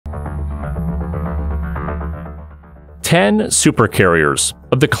10 supercarriers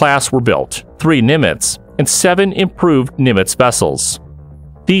of the class were built, 3 Nimitz, and 7 improved Nimitz vessels.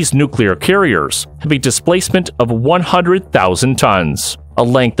 These nuclear carriers have a displacement of 100,000 tons, a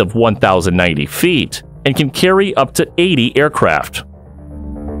length of 1,090 feet, and can carry up to 80 aircraft.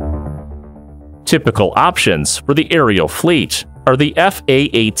 Typical options for the aerial fleet are the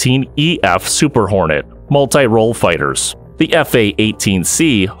FA-18EF Super Hornet multi-role fighters, the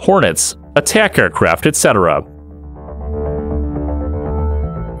FA-18C Hornets attack aircraft, etc.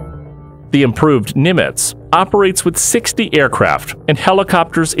 The improved Nimitz operates with 60 aircraft and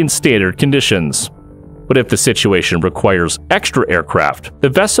helicopters in standard conditions. But if the situation requires extra aircraft, the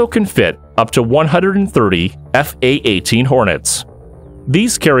vessel can fit up to 130 FA-18 Hornets.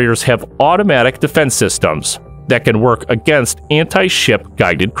 These carriers have automatic defense systems that can work against anti-ship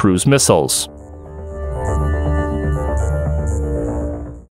guided cruise missiles.